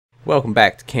Welcome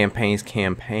back to Campaign's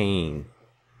Campaign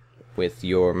with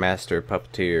your master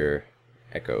puppeteer,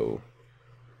 Echo.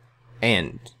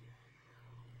 And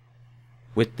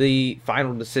with the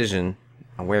final decision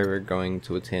on where we're going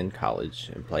to attend college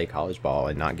and play college ball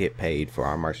and not get paid for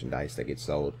our merchandise that gets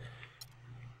sold,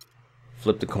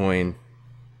 flip the coin,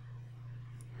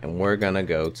 and we're gonna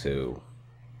go to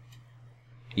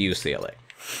UCLA.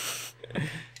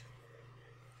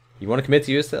 You want to commit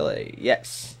to UCLA?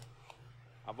 Yes.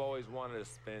 I've always wanted to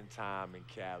spend time in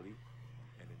Cali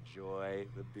and enjoy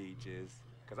the beaches,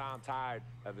 because I'm tired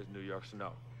of this New York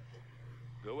snow.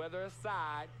 Good weather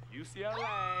aside, UCLA.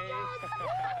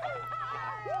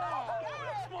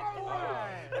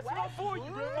 That's my boy.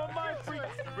 You read my mind, freak.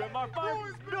 You read my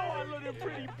mind. No, I love them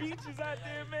pretty beaches out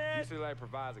there, man. UCLA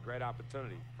provides a great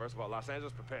opportunity. First of all, Los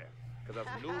Angeles, prepare. Because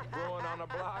as a new brewing on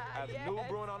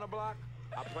the block,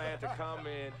 I plan to come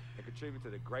in and contribute to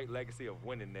the great legacy of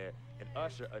winning there and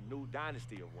usher a new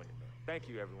dynasty of winning there. Thank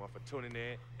you, everyone, for tuning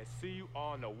in, and see you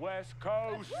on the West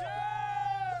Coast.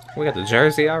 We got the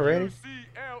jersey already.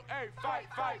 UCLA, fight,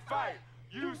 fight, fight.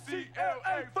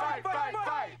 UCLA, fight, fight,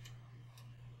 fight.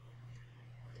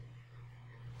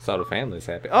 So the family's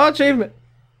happy. Oh, achievement!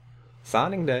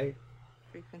 Signing day.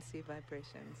 Frequency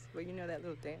vibrations. Well, you know that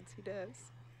little dance he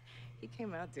does? He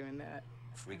came out doing that.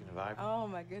 Freaking and vibing. Oh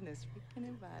my goodness, freaking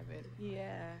and vibing.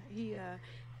 Yeah,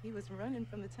 he was running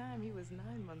from the time he was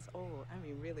 9 months old. I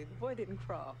mean, really, the boy didn't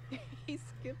crawl. He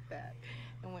skipped that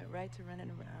and went right to running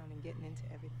around and getting into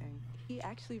everything. He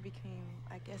actually became,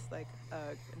 I guess, like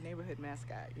a neighborhood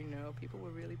mascot. You know, people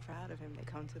were really proud of him. They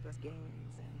come to the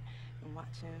games and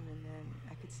watch him, and then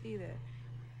I could see that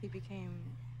he became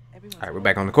everyone's. All right, we're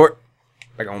back on the court.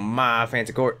 Back on my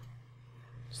fancy court.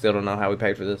 Still don't know how we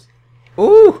paid for this.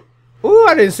 Ooh! Ooh,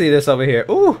 I didn't see this over here.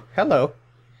 Ooh, hello.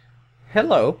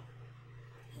 Hello.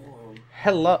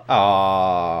 Hello.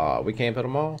 Aw, we can't put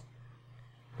them all.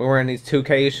 We're wearing these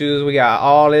 2K shoes. We got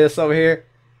all this over here.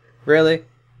 Really?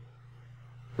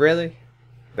 Really?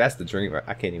 That's the dream.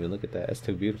 I can't even look at that. That's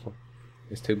too beautiful.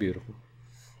 It's too beautiful.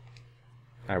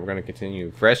 All right, we're going to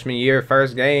continue. Freshman year,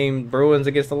 first game. Bruins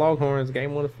against the Longhorns.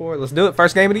 Game 1 of 4. Let's do it.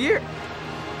 First game of the year.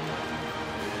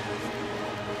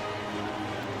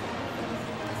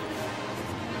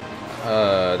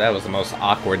 That was the most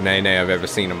awkward nay-nay I've ever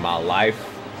seen in my life.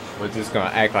 We're just gonna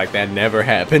act like that never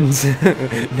happens.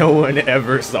 No one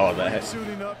ever saw that.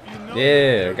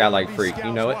 Yeah, got like freak,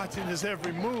 you know it.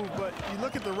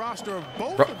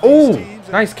 Ooh,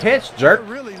 nice catch, jerk.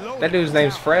 That dude's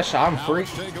name's Fresh. I'm Freak.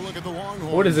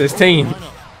 What is this team?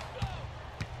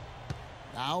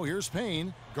 Now here's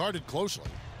Payne, guarded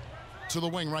closely to the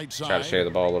wing right side. Try to share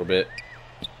the ball a little bit.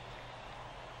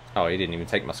 Oh, he didn't even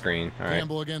take my screen. All right.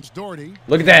 Look at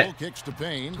that. Look at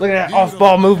that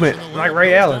off-ball movement, like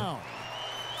Ray Allen.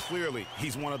 Clearly,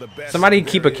 he's one of the best. Somebody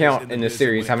keep a count in this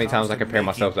series how many times I compare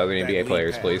myself to other NBA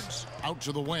players, please. Out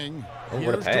to the wing. Oh,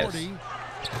 what a pass.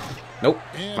 Nope.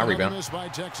 My rebound. Let's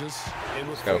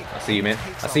go. I see you, man.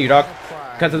 I see you, dog.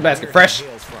 Cut to the basket. Fresh.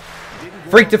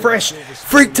 Freak to Fresh.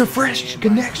 Freak to Fresh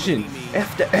connection.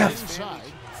 F to F.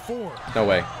 No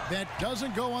way. That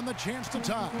doesn't go on the chance to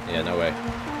tie. Yeah, no way.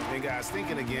 And guys,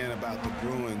 thinking again about the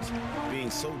Bruins being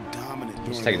so dominant.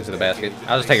 Just take it to the basket.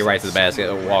 I'll just take it right to the basket.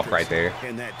 I'll walk right there.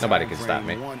 Nobody can stop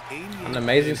me. I'm an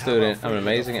amazing student. I'm an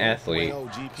amazing athlete.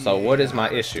 So what is my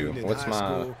issue? What's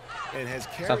my...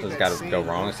 Something's got to go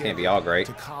wrong. This can't be all great.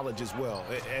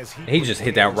 He just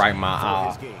hit that right in my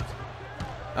eye.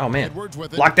 Oh, man.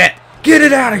 Block that. Get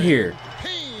it out of here.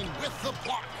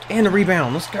 And a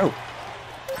rebound. Let's go.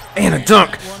 And a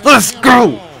dunk. Let's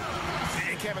go.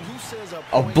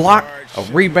 A block, a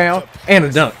rebound, and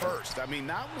a dunk.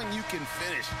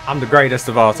 I'm the greatest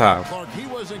of all time.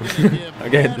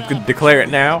 Again, declare it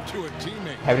now.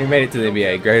 Haven't even made it to the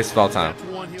NBA. Greatest of all time.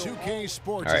 2K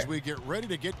Sports as we get ready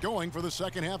to get going for the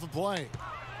second half of play.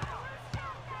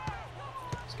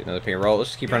 Let's get another pick and roll. Let's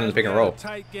just keep running the pick and roll.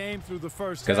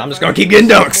 Because I'm just going to keep getting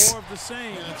dunks.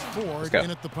 Let's go.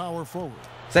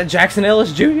 Is that Jackson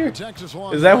Ellis Jr.?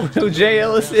 Is that who Jay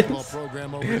Ellis is?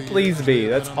 Please be.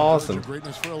 That's awesome.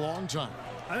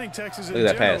 I think Texas Look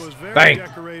at that pass. Bang.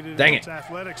 Dang it. Pass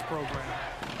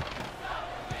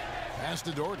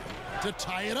to Doherty to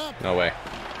tie it up. No way.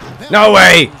 No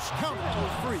way.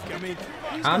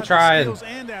 I'm trying.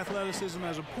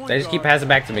 They just keep passing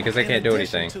back to me because they can't do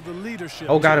anything.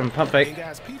 Oh, got him. Pump fake.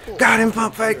 Got him.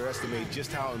 Pump fake.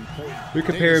 We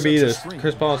compare me to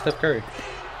Chris Paul and Steph Curry.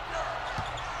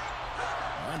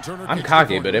 I'm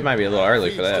cocky, but it might be a little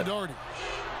early for that.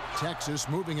 Texas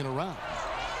moving it around.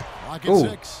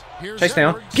 Ooh, chase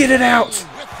down. Get it out.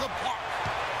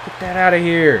 Get that out of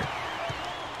here.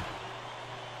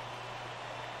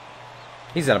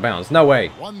 He's out of bounds. No way.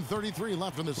 1:33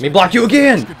 left in the Let me block you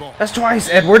again. basketball. That's twice,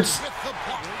 Edwards.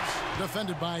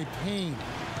 Defended by Payne.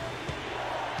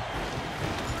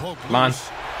 Come on.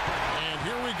 And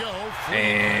here we go.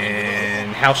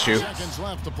 And house shoe. Seconds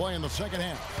left to play in the second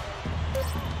half.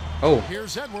 Oh,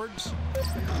 Here's Edwards.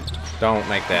 don't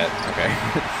make that. Okay.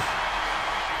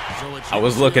 So it's I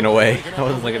was looking away. I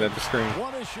wasn't looking at the screen.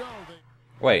 What a show.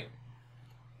 Wait.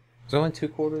 There's only 2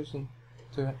 quarters and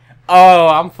 2 halves. Oh,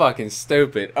 I'm fucking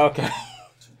stupid. Okay.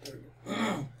 2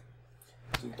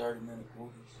 30-minute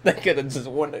quarters. They could have just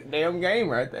won the damn game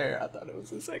right there. I thought it was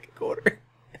the second quarter.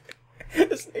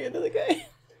 It's the end of the game.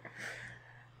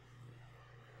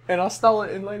 And I stole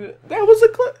it and laid it. That was a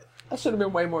clip. I should have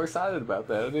been way more excited about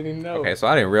that. I didn't even know. Okay, so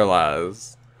I didn't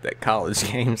realize that college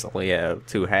games only have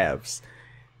 2 halves.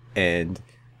 And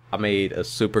I made a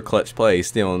super clutch play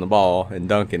stealing the ball and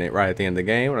dunking it right at the end of the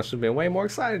game. And I should have been way more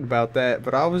excited about that.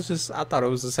 But I thought it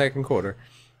was the second quarter.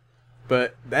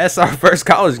 But that's our first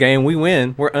college game. We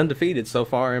win. We're undefeated so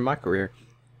far in my career.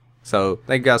 So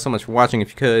thank you guys so much for watching. If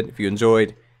you could, if you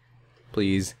enjoyed,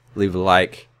 please leave a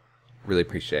like. Really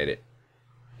appreciate it.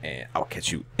 And I'll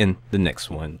catch you in the next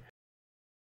one.